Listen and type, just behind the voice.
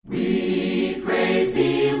Praise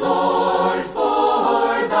thee, Lord,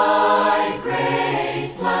 for thy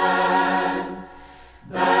great plan,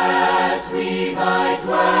 that we thy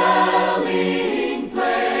dwelling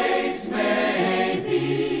place may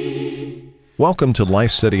be. Welcome to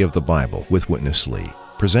Life Study of the Bible with Witness Lee,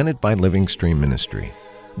 presented by Living Stream Ministry.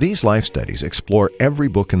 These life studies explore every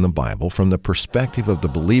book in the Bible from the perspective of the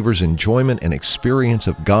believer's enjoyment and experience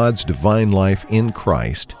of God's divine life in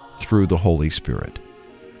Christ through the Holy Spirit.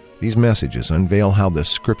 These messages unveil how the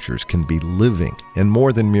Scriptures can be living and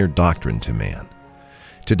more than mere doctrine to man.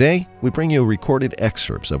 Today, we bring you recorded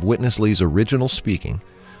excerpts of Witness Lee's original speaking,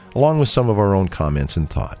 along with some of our own comments and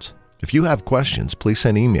thoughts. If you have questions, please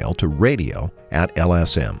send email to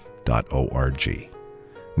radio@lsm.org.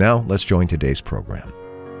 Now, let's join today's program.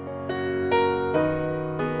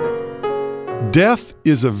 Death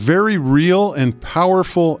is a very real and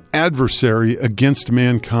powerful adversary against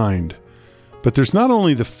mankind. But there's not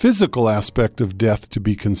only the physical aspect of death to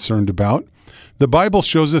be concerned about. The Bible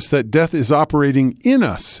shows us that death is operating in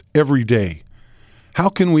us every day. How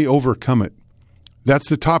can we overcome it? That's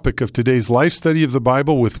the topic of today's Life Study of the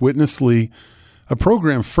Bible with Witness Lee, a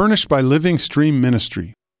program furnished by Living Stream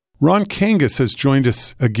Ministry. Ron Kangas has joined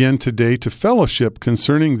us again today to fellowship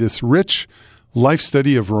concerning this rich life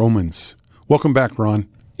study of Romans. Welcome back, Ron.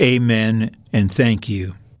 Amen, and thank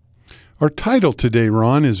you. Our title today,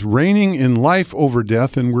 Ron, is Reigning in Life Over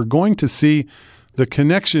Death, and we're going to see the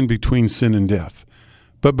connection between sin and death.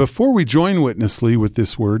 But before we join Witness Lee with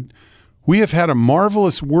this word, we have had a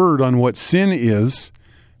marvelous word on what sin is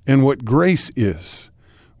and what grace is.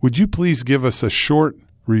 Would you please give us a short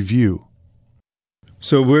review?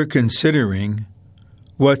 So we're considering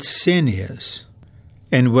what sin is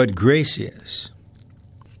and what grace is.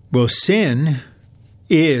 Well, sin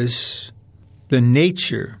is the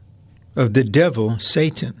nature of the devil,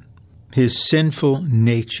 Satan, his sinful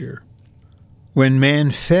nature. When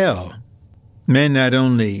man fell, man not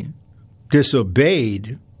only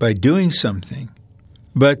disobeyed by doing something,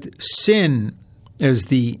 but sin as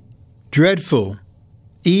the dreadful,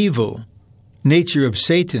 evil nature of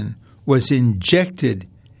Satan was injected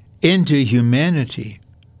into humanity.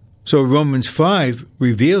 So Romans 5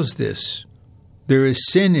 reveals this. There is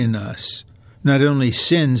sin in us, not only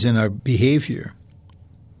sins in our behavior.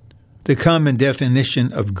 The common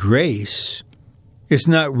definition of grace is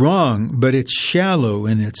not wrong, but it's shallow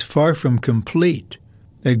and it's far from complete.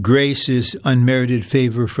 That grace is unmerited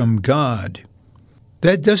favor from God.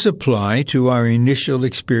 That does apply to our initial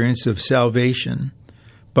experience of salvation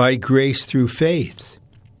by grace through faith.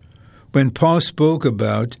 When Paul spoke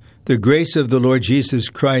about the grace of the Lord Jesus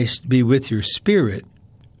Christ be with your spirit,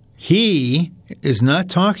 he is not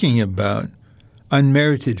talking about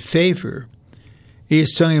unmerited favor. He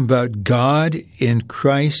is talking about God in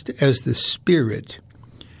Christ as the Spirit,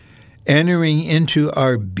 entering into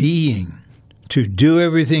our being to do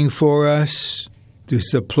everything for us, to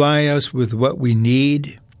supply us with what we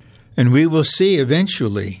need. And we will see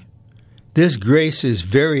eventually this grace is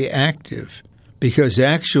very active because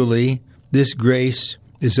actually this grace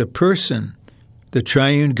is a person, the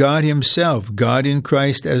triune God himself, God in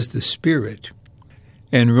Christ as the Spirit.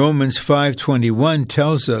 And Romans 5:21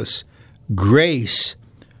 tells us grace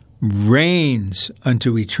reigns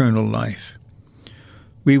unto eternal life.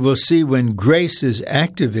 We will see when grace is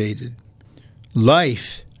activated,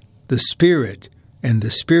 life, the Spirit, and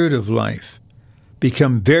the Spirit of life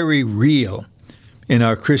become very real in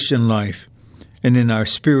our Christian life and in our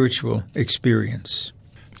spiritual experience.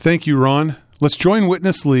 Thank you, Ron. Let's join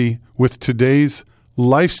Witness Lee with today's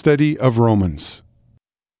life study of Romans.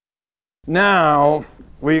 Now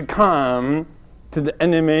we come to the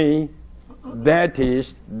enemy, that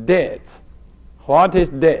is death. What is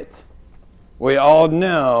death? We all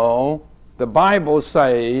know the Bible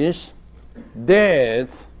says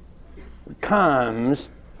death comes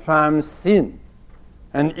from sin.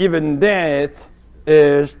 And even death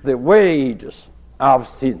is the wages of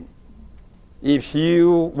sin. If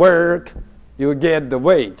you work, you get the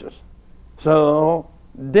wages. So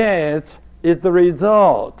death is the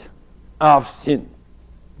result of sin.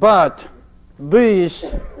 But this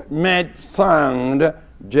might sound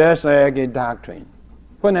just like a doctrine.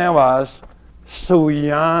 When I was so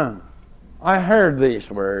young, I heard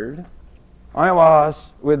this word. I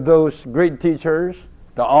was with those great teachers.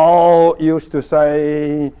 They all used to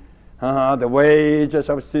say, the wages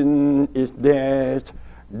of sin is death.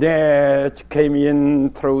 Death came in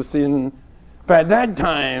through sin. By that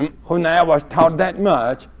time, when I was taught that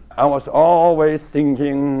much, I was always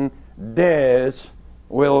thinking death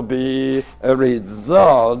will be a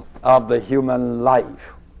result of the human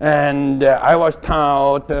life. And I was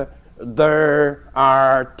taught there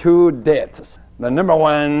are two deaths. The number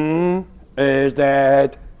one is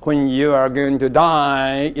that when you are going to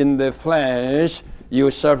die in the flesh, you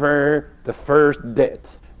suffer the first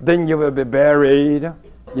death. Then you will be buried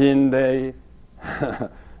in the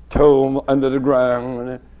tomb under the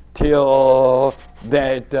ground till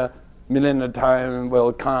that millennial time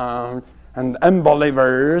will come. And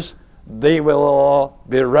unbelievers, they will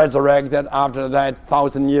be resurrected after that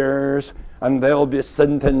 1,000 years, and they'll be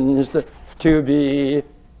sentenced to be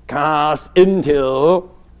cast into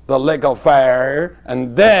the lake of fire,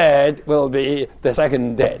 and that will be the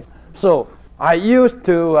second death. So I used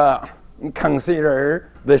to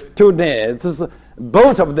consider these two deaths.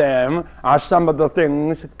 Both of them are some of the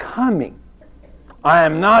things coming. I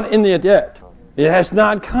am not in it yet. It has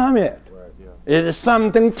not come yet. It is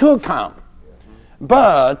something to come.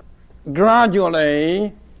 But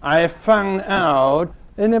gradually, I found out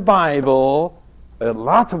in the Bible,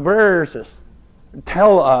 lots of verses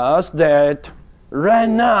tell us that right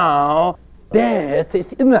now, death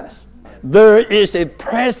is in us. There is a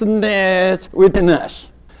present death within us.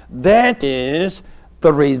 That is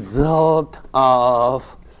the result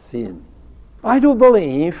of sin. I do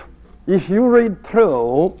believe if you read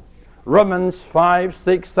through Romans 5,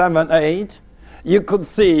 6, 7, 8, you could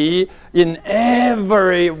see in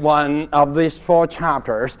every one of these 4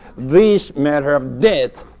 chapters, this matter of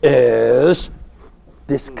death is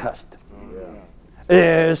discussed.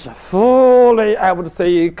 Is fully, I would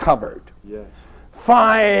say, covered. Yes.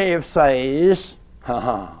 5 says,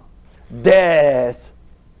 death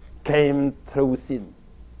came through sin.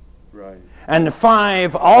 Right. And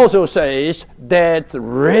 5 also says, death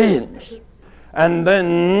reigns. And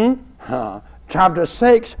then chapter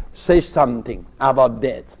 6 says something about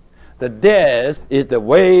death. The death is the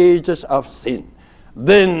wages of sin.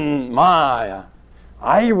 Then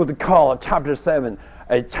I would call chapter 7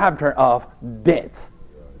 a chapter of death.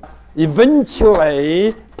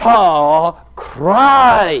 Eventually, Paul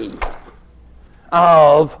cried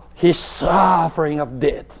of his suffering of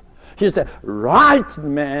death. He said, "Right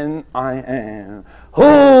man I am.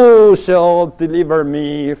 Who shall deliver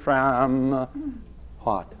me from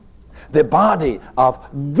what? The body of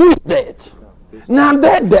this death. Not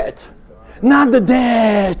that death. Not the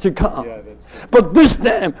death to come. But this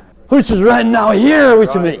death, which is right now here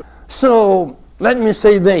with me." So, let me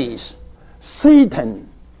say this. Satan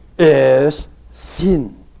is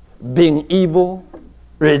sin, being evil,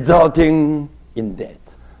 resulting in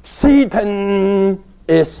death. Satan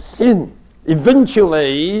is sin.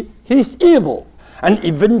 Eventually, he's evil. And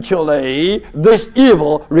eventually, this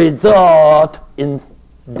evil results in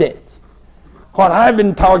death. What I've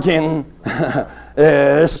been talking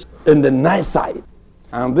is in the night side.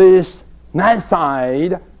 On this night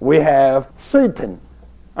side, we have Satan.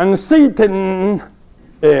 And Satan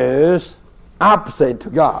is opposite to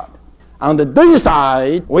God. On the day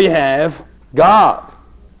side, we have God.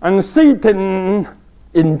 And Satan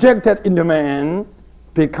injected into man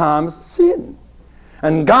becomes sin.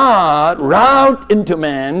 And God wrought into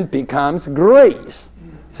man becomes grace.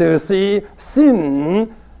 So you see,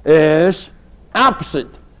 sin is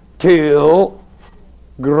opposite to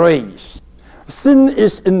grace. Sin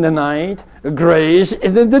is in the night, grace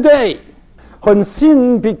is in the day. When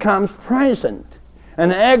sin becomes present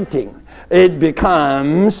and acting, it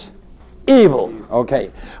becomes evil.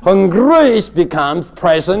 Okay. When grace becomes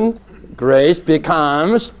present, grace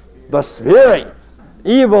becomes the Spirit.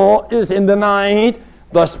 Evil is in the night,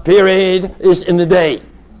 the Spirit is in the day.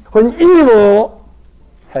 When evil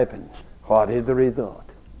happens, what is the result?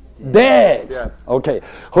 Death. Yeah. Okay.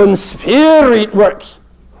 When Spirit works,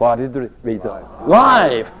 what is the result?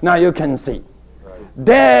 Life. Now you can see.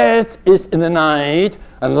 Death is in the night,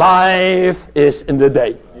 and life is in the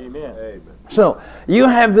day. Amen. So, you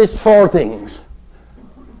have these 4 things.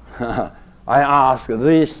 I ask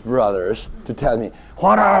these brothers to tell me,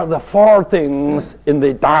 what are the 4 things in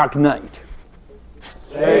the dark night?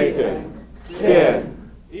 Satan, sin,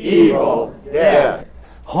 evil, death.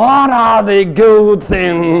 What are the good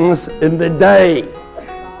things in the day?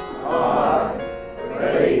 God,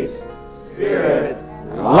 grace, Spirit,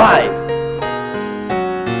 life.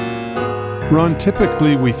 Ron,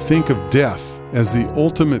 typically we think of death as the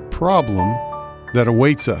ultimate problem that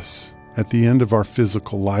awaits us at the end of our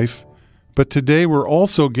physical life. But today we're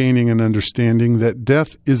also gaining an understanding that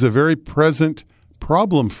death is a very present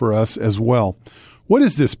problem for us as well. What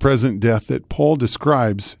is this present death that Paul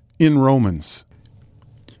describes in Romans?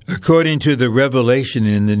 According to the revelation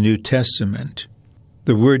in the New Testament,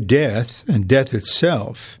 the word death and death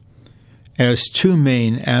itself has 2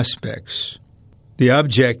 main aspects. The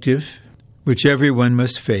objective, which everyone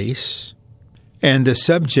must face, and the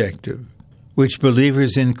subjective, which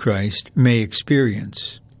believers in Christ may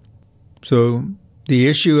experience. So, the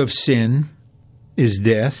issue of sin is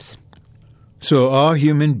death. So all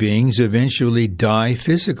human beings eventually die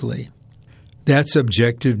physically. That's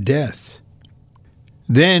objective death.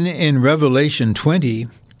 Then in Revelation 20,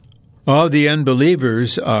 all the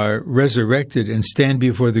unbelievers are resurrected and stand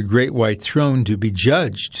before the great white throne to be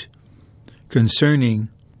judged concerning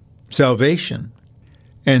salvation.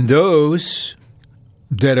 And those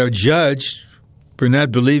that are judged for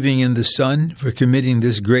not believing in the Son, for committing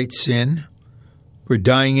this great sin, for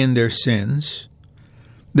dying in their sins,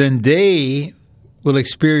 then they will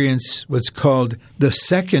experience what's called the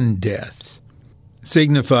second death,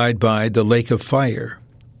 signified by the lake of fire.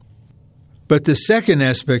 But the second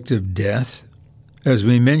aspect of death, as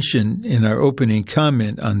we mentioned in our opening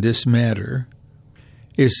comment on this matter,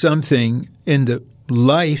 is something in the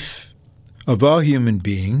life of all human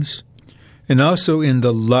beings and also in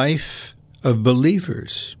the life of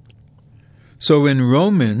believers. So in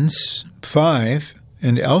Romans 5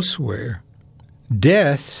 and elsewhere,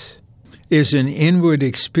 death is an inward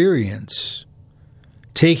experience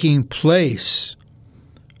taking place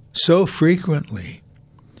so frequently,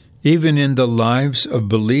 even in the lives of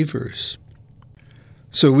believers.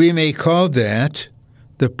 So we may call that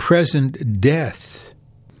the present death.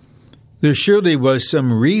 There surely was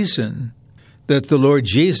some reason that the Lord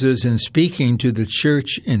Jesus, in speaking to the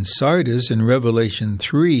church in Sardis in Revelation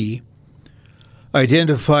 3,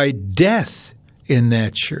 identified death in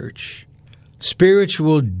that church,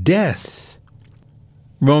 spiritual death.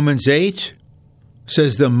 Romans 8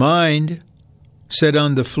 says the mind set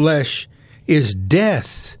on the flesh is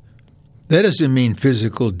death. That doesn't mean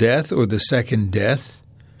physical death or the second death.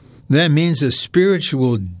 That means a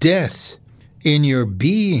spiritual death in your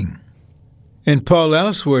being. And Paul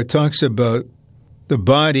elsewhere talks about the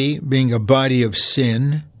body being a body of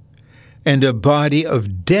sin and a body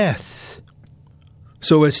of death.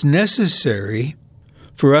 So it's necessary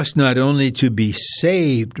for us not only to be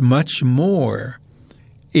saved, much more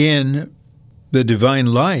in the divine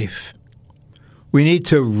life. We need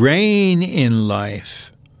to reign in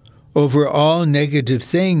life over all negative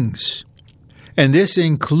things. And this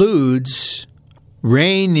includes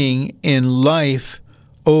reigning in life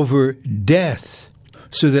over death,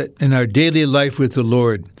 so that in our daily life with the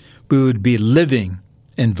Lord, we would be living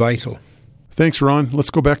and vital. Thanks, Ron.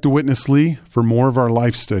 Let's go back to Witness Lee for more of our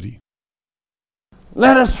life study.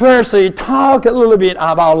 Let us firstly talk a little bit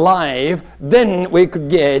about life, then we could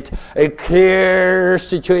get a clear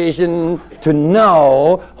situation to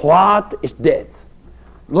know what is death.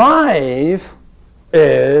 Life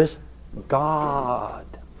is God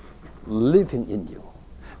living in you.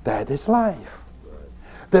 That is life.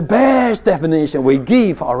 The best definition we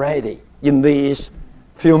give already in these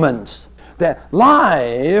few months, that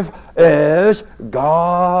life is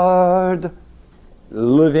God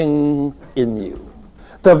living in you.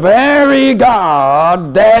 The very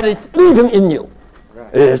God that is living in you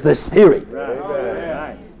is the Spirit.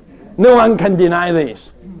 No one can deny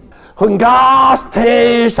this. When God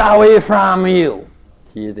stays away from you,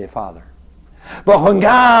 He is the Father. But when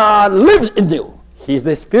God lives in you, He is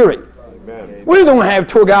the Spirit. Amen. We don't have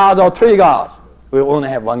two gods or three gods. We only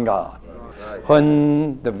have one God.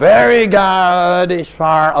 When the very God is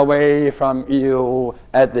far away from you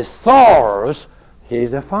at the source, He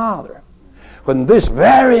is the Father. When this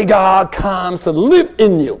very God comes to live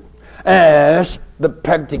in you as the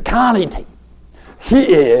practicality, He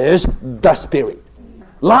is the Spirit.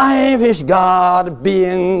 Life is God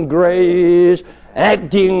being grace,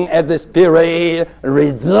 acting as the Spirit,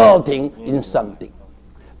 resulting in something.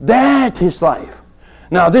 That is life.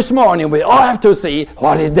 Now this morning we all have to see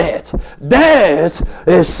what is death. Death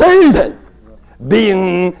is Satan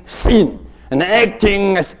being sin and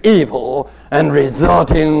acting as evil and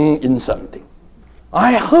resulting in something.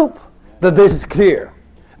 I hope that this is clear.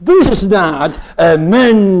 This is not a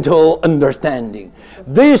mental understanding.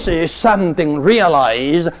 This is something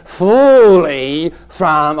realized fully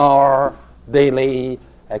from our daily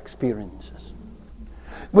experiences.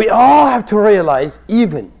 We all have to realize,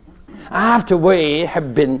 even after we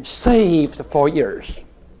have been saved for years,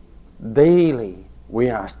 daily we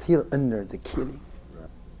are still under the killing.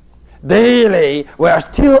 Daily we are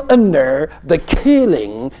still under the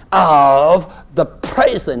killing of the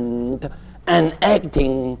present and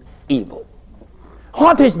acting evil.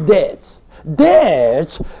 What is death?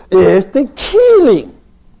 Death is the killing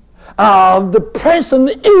of the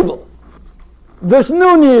present evil. There's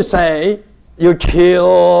no need to say you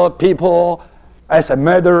kill people as a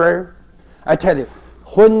murderer. I tell you,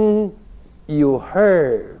 when you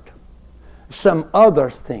heard some other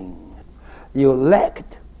thing you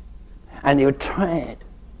lacked and you try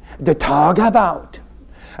to talk about.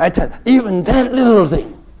 I tell even that little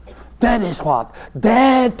thing, that is what?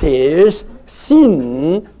 That is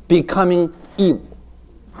sin becoming evil.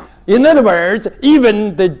 In other words,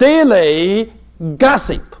 even the daily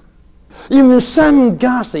gossip, even some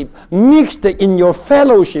gossip mixed in your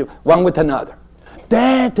fellowship one with another,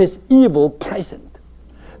 that is evil present.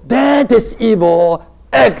 That is evil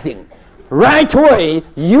acting. Right away,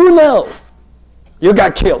 you know you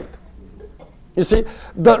got killed. You see,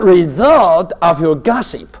 the result of your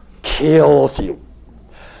gossip kills you.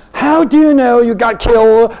 How do you know you got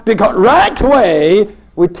killed? Because right away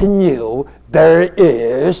within you there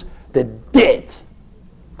is the death.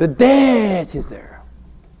 The death is there.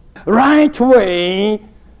 Right away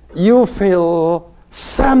you feel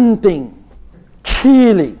something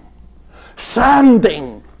killing,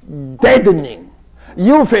 something deadening.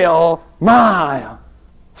 You feel,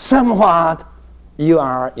 somewhat you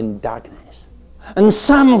are in darkness, and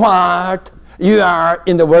somewhat you are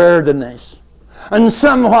in the wilderness, and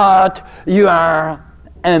somewhat you are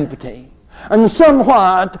empty, and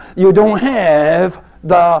somewhat you don't have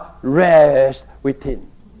the rest within,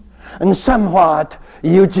 and somewhat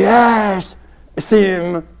you just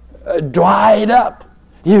seem dried up.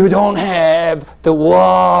 You don't have the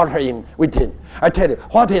watering within. I tell you,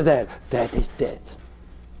 what is that? That is death.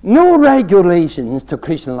 No regulations to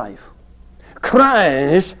Christian life.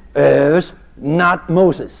 Christ is not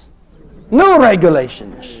Moses. No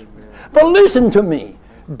regulations. But listen to me.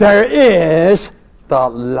 There is the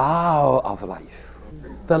law of life.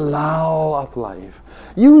 The law of life.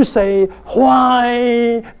 You say,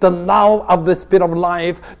 why the law of the Spirit of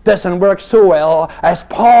life doesn't work so well as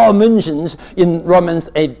Paul mentions in Romans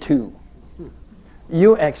 8:2.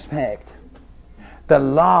 You expect the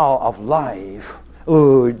law of life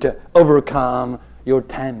would overcome your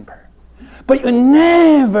temper. But you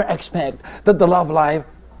never expect that the law of life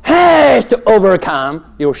has to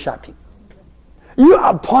overcome your shopping. You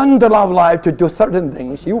upon the law of life to do certain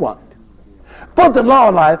things you want. But the law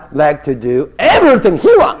of life like to do everything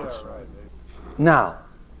he wants. Now,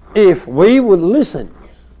 if we would listen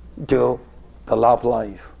to the law of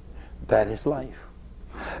life, that is life.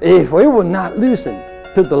 If we would not listen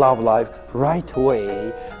to the law of life right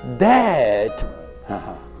away, that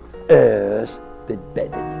is the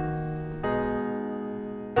deadening.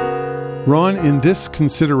 Ron, in this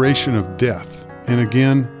consideration of death, and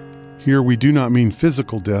again, here we do not mean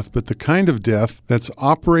physical death, but the kind of death that's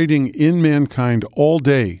operating in mankind all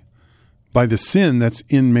day by the sin that's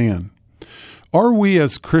in man. Are we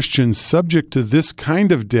as Christians subject to this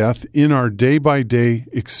kind of death in our day-by-day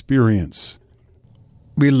experience?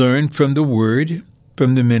 We learn from the Word,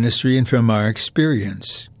 from the ministry, and from our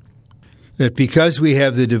experience that because we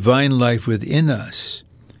have the divine life within us,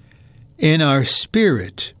 in our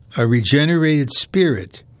spirit, our regenerated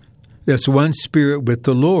spirit, that's one spirit with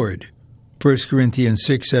the Lord, 1 Corinthians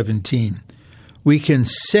 6:17. We can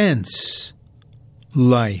sense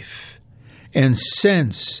life and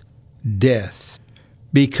sense death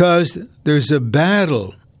because there's a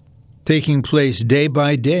battle taking place day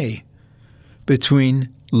by day between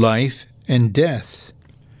life and death.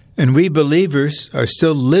 And we believers are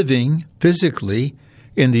still living physically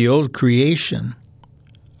in the old creation.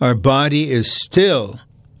 Our body is still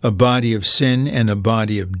a body of sin and a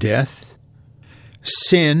body of death.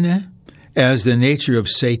 Sin, as the nature of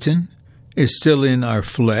Satan, is still in our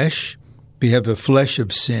flesh. We have a flesh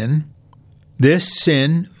of sin. This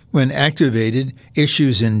sin, when activated,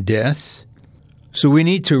 issues in death. So we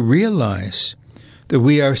need to realize that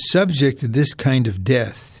we are subject to this kind of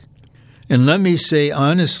death. And let me say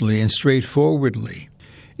honestly and straightforwardly,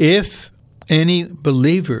 if any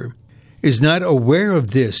believer is not aware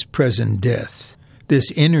of this present death, this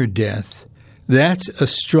inner death, that's a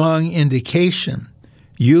strong indication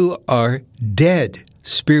you are dead,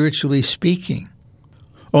 spiritually speaking.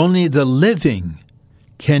 Only the living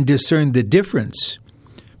can discern the difference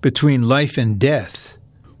between life and death.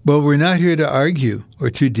 Well, we're not here to argue or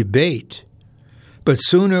to debate, but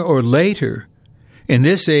sooner or later, in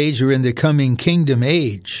this age or in the coming kingdom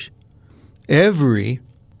age, every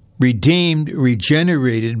redeemed,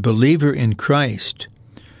 regenerated believer in Christ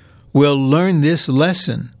will learn this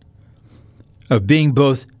lesson of being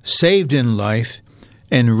both saved in life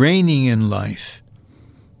and reigning in life,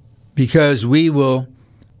 because we will,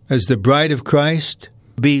 as the bride of Christ,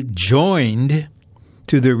 be joined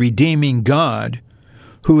to the redeeming God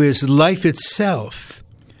who is life itself.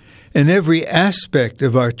 And every aspect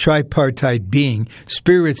of our tripartite being,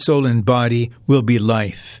 spirit, soul, and body, will be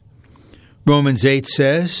life. Romans 8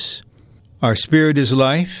 says, our spirit is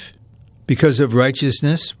life because of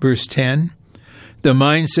righteousness, verse 10. The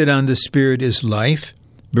mindset on the Spirit is life,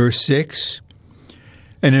 verse 6.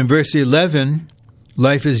 And in verse 11,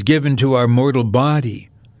 life is given to our mortal body.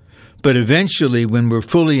 But eventually, when we're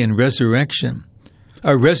fully in resurrection,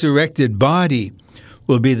 our resurrected body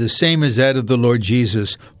will be the same as that of the Lord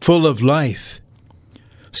Jesus, full of life.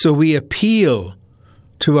 So we appeal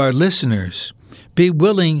to our listeners, be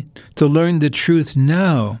willing to learn the truth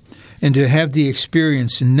now and to have the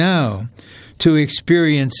experience now, to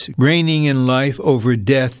experience reigning in life over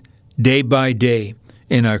death day by day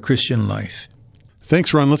in our Christian life.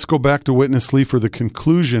 Thanks, Ron. Let's go back to Witness Lee for the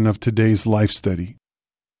conclusion of today's life study.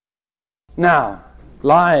 Now,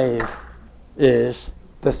 life is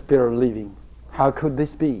the Spirit living. How could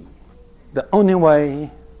this be? The only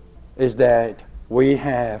way is that we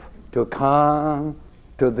have to come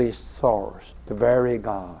to this source, the very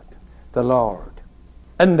God, the Lord,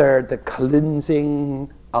 under the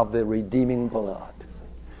cleansing of the redeeming blood,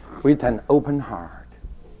 with an open heart,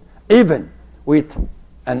 even with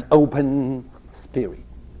an open spirit.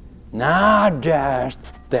 Not just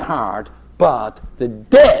the heart, but the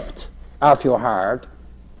depth of your heart,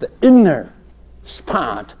 the inner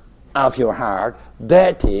spot of your heart,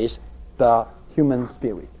 that is the human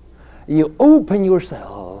spirit. You open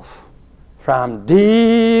yourself from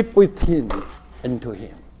deep within into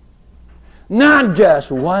Him. Not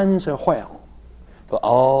just once a while, but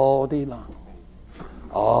all day long,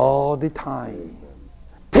 all the time,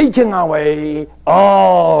 taking away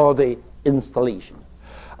all the installation.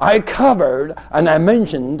 I covered and I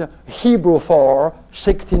mentioned Hebrew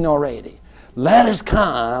 4:16 already. Let us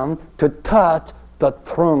come to touch the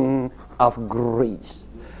throne of grace,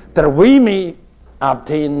 that we may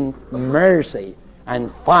obtain mercy and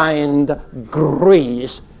find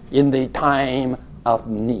grace in the time of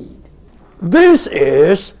need. This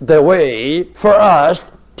is the way for us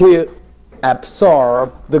to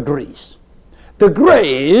absorb the grace. The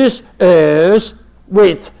grace is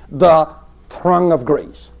with the throne of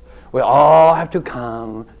grace. We all have to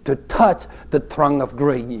come to touch the throne of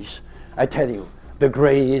grace. I tell you, the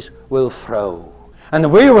grace will flow,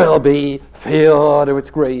 and we will be filled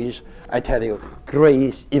with grace. I tell you,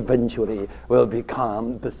 grace eventually will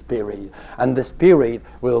become the Spirit, and the Spirit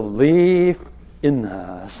will live in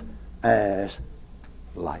us as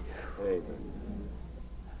life. Amen.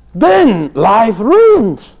 Then life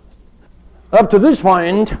reigns. Up to this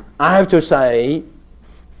point, I have to say,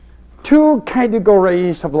 two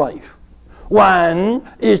categories of life. One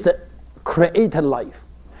is the created life.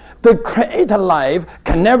 The created life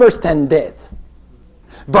can never stand death.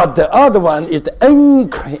 But the other one is the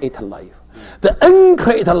uncreated life. The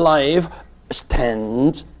uncreated life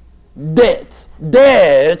stands death.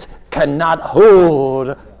 Death cannot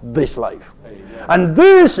hold this life. And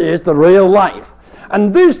this is the real life.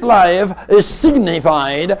 And this life is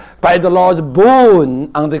signified by the Lord's bone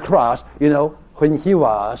on the cross, when He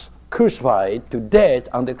was crucified to death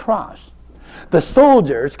on the cross. The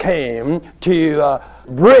soldiers came to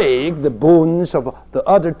break the bones of the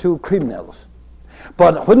other two criminals.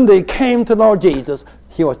 But when they came to Lord Jesus,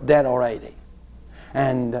 He was dead already.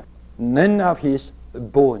 And none of His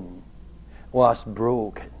bone was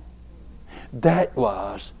broken. That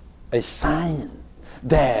was a sign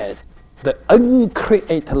that the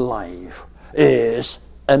uncreated life is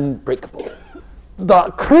unbreakable.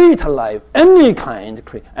 The created life, any kind,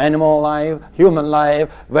 animal life, human life,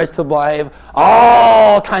 vegetable life,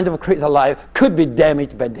 all kinds of created life could be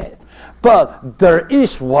damaged by death. But there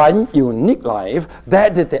is one unique life,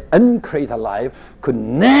 that is the uncreated life, could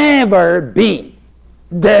never be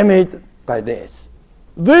damaged by death.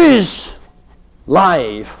 This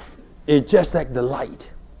life is just like the light.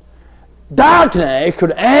 Darkness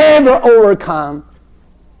could ever overcome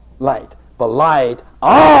light, but light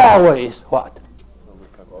always what?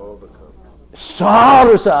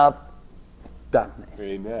 Swallows up darkness.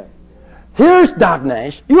 Amen. Here's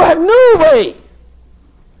darkness. You have no way.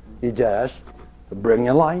 You just bring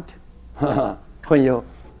your light. When you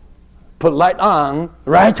put light on,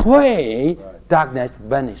 right away, darkness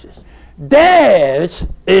vanishes. Death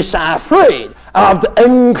is afraid of the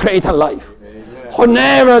uncreated life. Amen.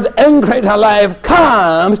 Whenever the uncreated life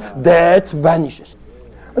comes, death vanishes.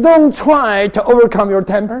 Don't try to overcome your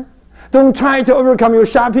temper. Don't try to overcome your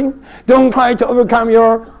shopping. Don't try to overcome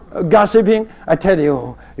your gossiping. I tell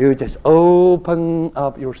you, you just open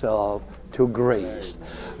up yourself to grace.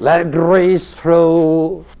 Let grace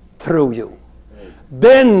flow through you.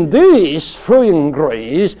 Then this flowing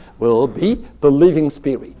grace will be the living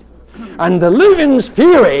Spirit. And the living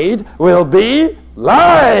Spirit will be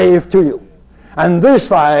life to you. And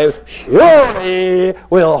this life surely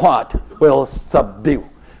will what? Will subdue,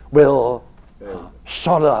 will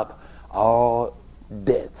shut up all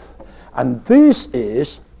death. And this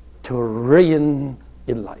is to reign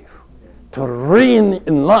in life. To reign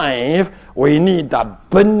in life, we need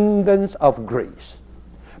abundance of grace,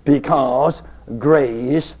 because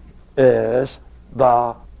grace is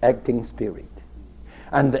the acting spirit.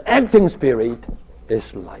 And the acting spirit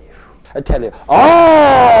is life. I tell you,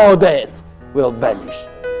 all death will vanish.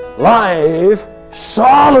 Life,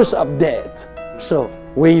 sorrows of death. So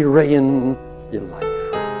we reign in life.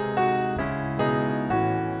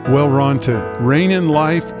 Well, Ron, to reign in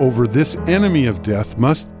life over this enemy of death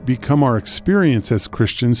must become our experience as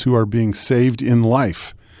Christians who are being saved in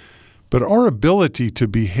life. But our ability to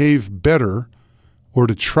behave better or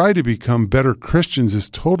to try to become better Christians is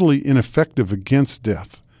totally ineffective against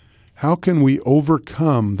death. How can we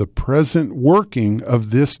overcome the present working of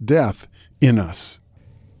this death in us?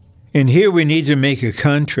 And here we need to make a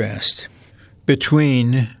contrast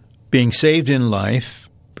between being saved in life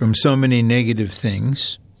from so many negative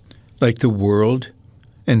things, like the world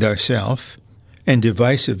and ourself, and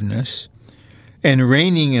divisiveness, and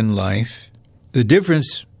reigning in life, the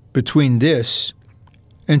difference between this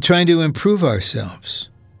and trying to improve ourselves,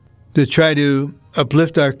 to try to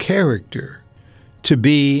uplift our character, to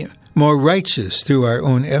be more righteous through our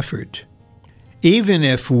own effort. Even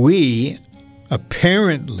if we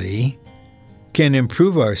apparently can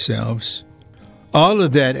improve ourselves, all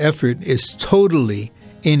of that effort is totally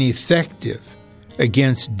ineffective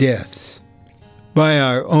against death. By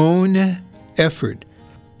our own effort,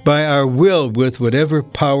 by our will with whatever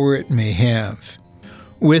power it may have,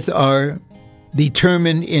 with our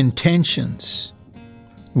determined intentions,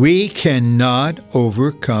 we cannot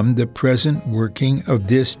overcome the present working of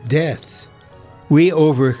this death. We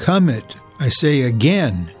overcome it, I say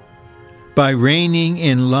again, by reigning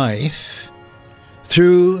in life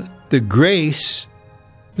through the grace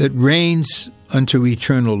that reigns unto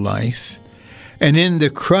eternal life, and in the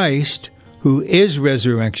Christ who is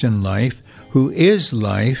resurrection life, who is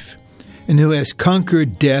life, and who has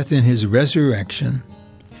conquered death in his resurrection.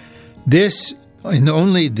 This, and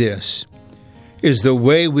only this, is the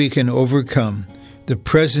way we can overcome the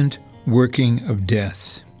present working of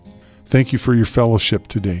death. Thank you for your fellowship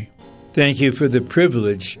today. Thank you for the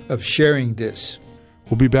privilege of sharing this.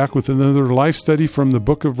 We'll be back with another life study from the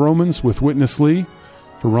book of Romans with Witness Lee.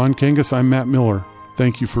 For Ron Kangas, I'm Matt Miller.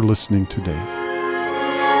 Thank you for listening today.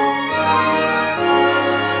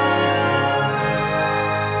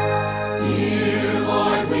 Dear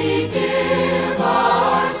Lord, we give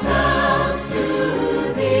ourselves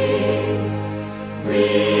to Thee.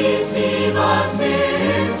 Receive us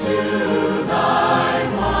into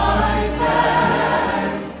Thy wise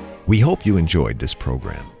hands. We hope you enjoyed this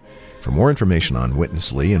program. For more information on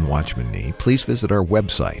Witness Lee and Watchman Nee, please visit our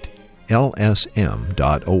website,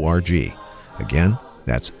 lsm.org. Again,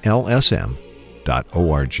 that's lsm.org.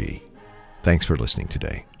 Thanks for listening today.